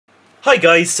Hi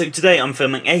guys, so today I'm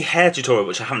filming a hair tutorial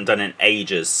which I haven't done in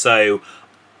ages, so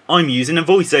I'm using a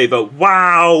voiceover.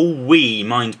 Wowee,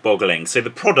 mind-boggling. So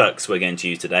the products we're going to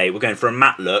use today, we're going for a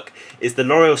matte look, is the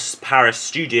L'Oréal Paris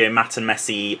Studio Matte and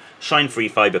Messy Shine Free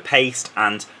Fibre Paste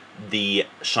and the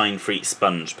Shine Free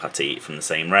Sponge-Putty from the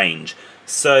same range.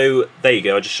 So there you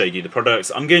go, I just showed you the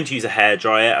products. I'm going to use a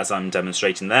hairdryer as I'm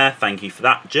demonstrating there. Thank you for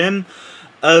that, Jim.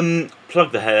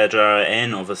 Plug the hairdryer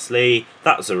in, obviously.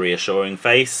 That was a reassuring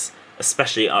face.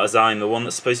 Especially as I'm the one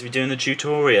that's supposed to be doing the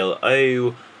tutorial.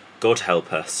 Oh, God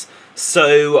help us.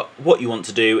 So, what you want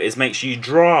to do is make sure you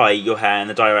dry your hair in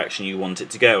the direction you want it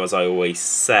to go, as I always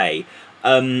say.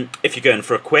 If you're going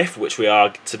for a quiff, which we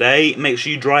are today, make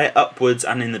sure you dry it upwards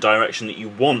and in the direction that you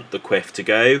want the quiff to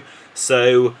go.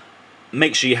 So,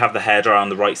 make sure you have the hairdryer on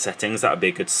the right settings, that would be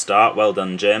a good start. Well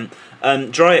done, Jim.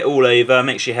 Dry it all over,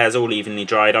 make sure your hair's all evenly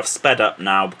dried. I've sped up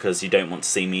now because you don't want to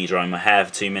see me drying my hair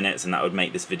for 2 minutes, and that would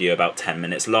make this video about 10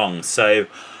 minutes long. So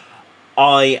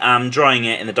I am drying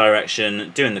it in the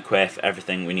direction, doing the quiff,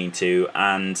 everything we need to,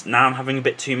 and now I'm having a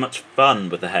bit too much fun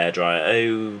with the hairdryer.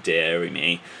 Oh dearie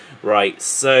me. Right,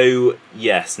 so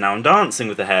yes, now I'm dancing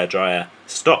with the hairdryer.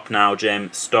 Stop now,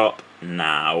 Jim, stop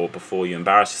now before you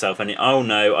embarrass yourself. Oh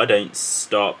no, I don't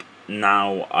stop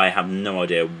now. I have no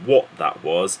idea what that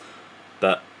was,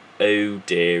 but oh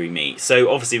dearie me. So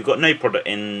obviously we've got no product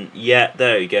in yet.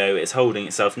 There you go, it's holding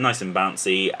itself nice and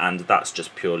bouncy, and that's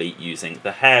just purely using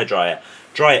the hairdryer.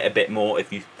 Dry it a bit more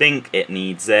if you think it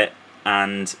needs it,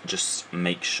 and just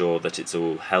make sure that it's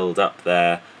all held up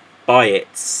there by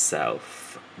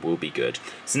itself. Will be good.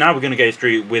 So now we're going to go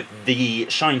through with the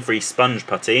Shine Free Sponge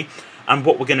Putty. And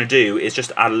what we're going to do is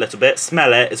just add a little bit.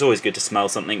 Smell it. It's always good to smell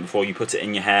something before you put it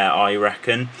in your hair, I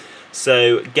reckon.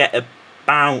 So get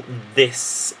about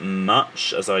this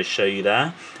much, as I show you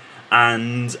there.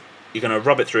 And you're going to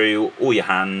rub it through all your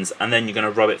hands, and then you're going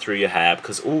to rub it through your hair,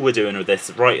 because all we're doing with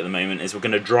this right at the moment is we're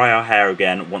going to dry our hair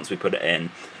again once we put it in.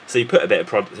 So you put a bit of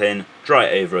product in, dry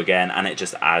it over again, and it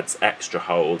just adds extra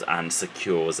hold and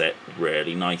secures it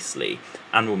really nicely,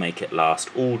 and will make it last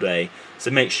all day.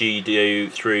 So make sure you do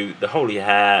through the whole of your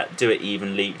hair, do it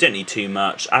evenly. You don't need too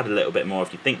much, add a little bit more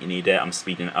if you think you need it. I'm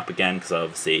speeding it up again because I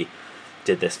obviously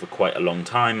did this for quite a long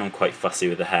time. I'm quite fussy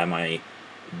with the hair, my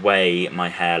way my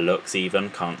hair looks even,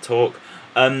 can't talk.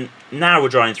 Now we're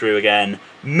drying through again.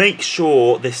 Make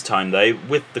sure this time though,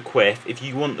 with the quiff, if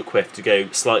you want the quiff to go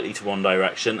slightly to one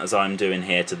direction, as I'm doing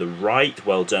here to the right,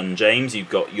 well done James, you've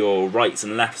got your rights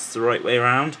and lefts the right way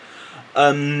around.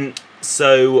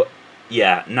 So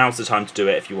yeah, now's the time to do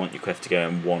it if you want your quiff to go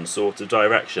in one sort of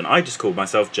direction. I just called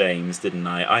myself James, didn't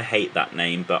I? I hate that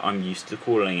name, but I'm used to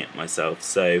calling it myself,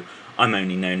 so I'm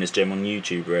only known as Jim on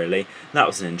YouTube, really. That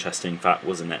was an interesting fact,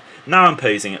 wasn't it? Now I'm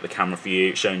posing at the camera for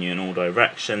you, showing you in all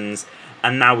directions,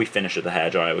 and now we finish with the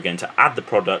hairdryer. We're going to add the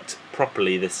product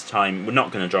properly this time. We're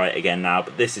not going to dry it again now,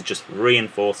 but this is just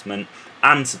reinforcement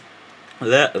and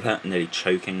nearly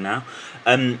choking now.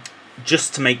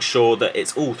 Just to make sure that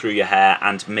it's all through your hair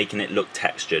and making it look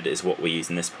textured is what we're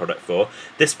using this product for.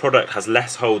 This product has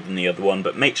less hold than the other one,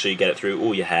 but make sure you get it through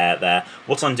all your hair there.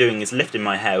 What I'm doing is lifting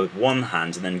my hair with one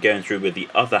hand and then going through with the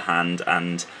other hand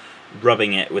and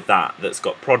rubbing it with that's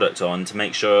got product on to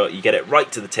make sure you get it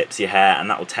right to the tips of your hair, and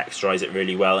that will texturize it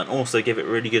really well and also give it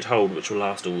really good hold, which will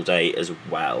last all day as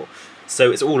well. So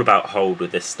it's all about hold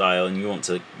with this style, and you want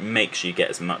to make sure you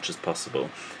get as much as possible.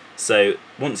 So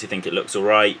once you think it looks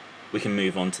alright, we can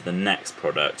move on to the next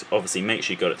product. Obviously make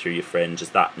sure you got it through your fringe,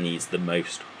 as that needs the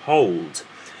most hold.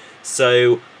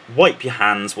 So wipe your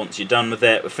hands once you're done with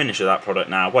it. We're finished with that product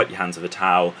now. Wipe your hands with a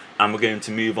towel, and we're going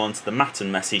to move on to the Matte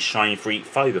and Messy Shine Free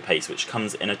Fibre Paste, which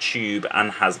comes in a tube and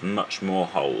has much more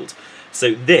hold.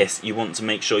 So this, you want to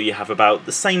make sure you have about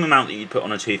the same amount that you'd put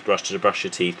on a toothbrush to brush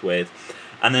your teeth with.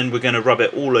 And then we're going to rub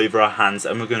it all over our hands,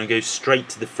 and we're going to go straight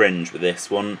to the fringe with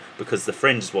this one, because the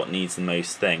fringe is what needs the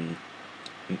most thing.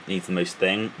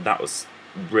 That was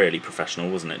really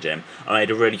professional, wasn't it, Jim? I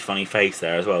made a really funny face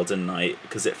there as well, didn't I?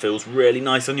 Because it feels really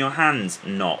nice on your hands.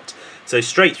 Not. So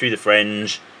straight through the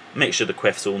fringe, make sure the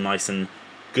quiff's all nice and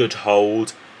good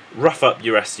hold. Rough up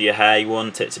your rest of your hair. You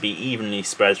want it to be evenly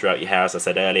spread throughout your hair, as I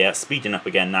said earlier. Speeding up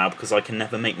again now because I can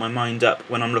never make my mind up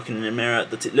when I'm looking in the mirror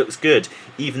that it looks good.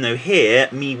 Even though here,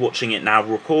 me watching it now,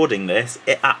 recording this,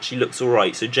 it actually looks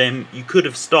alright. So Jim, you could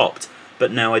have stopped,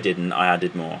 but no I didn't, I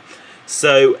added more.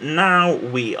 So now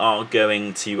we are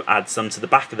going to add some to the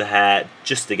back of the hair,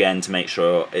 just again to make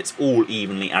sure it's all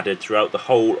evenly added throughout the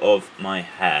whole of my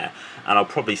hair. And I'll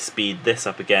probably speed this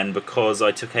up again because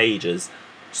I took ages.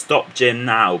 Stop Jim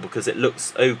now, because it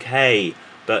looks okay.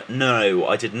 But no,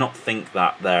 I did not think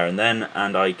that there and then,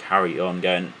 and I carry on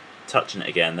going touching it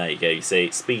again. There you go, you see,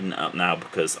 speeding it up now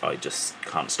because I just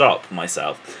can't stop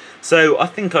myself. So I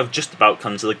think I've just about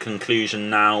come to the conclusion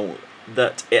now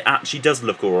that it actually does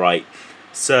look alright.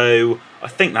 So I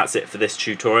think that's it for this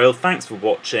tutorial. Thanks for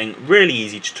watching. Really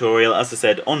easy tutorial, as I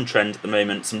said, on trend at the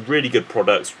moment. Some really good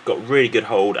products, got really good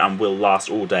hold and will last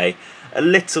all day. A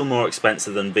little more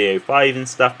expensive than VO5 and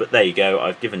stuff, but there you go,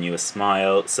 I've given you a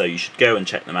smile, so you should go and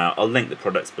check them out. I'll link the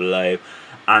products below,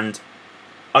 and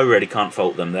I really can't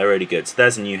fault them, they're really good. So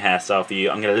there's a new hairstyle for you.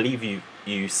 I'm going to leave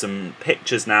you some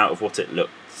pictures now of what it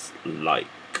looks like.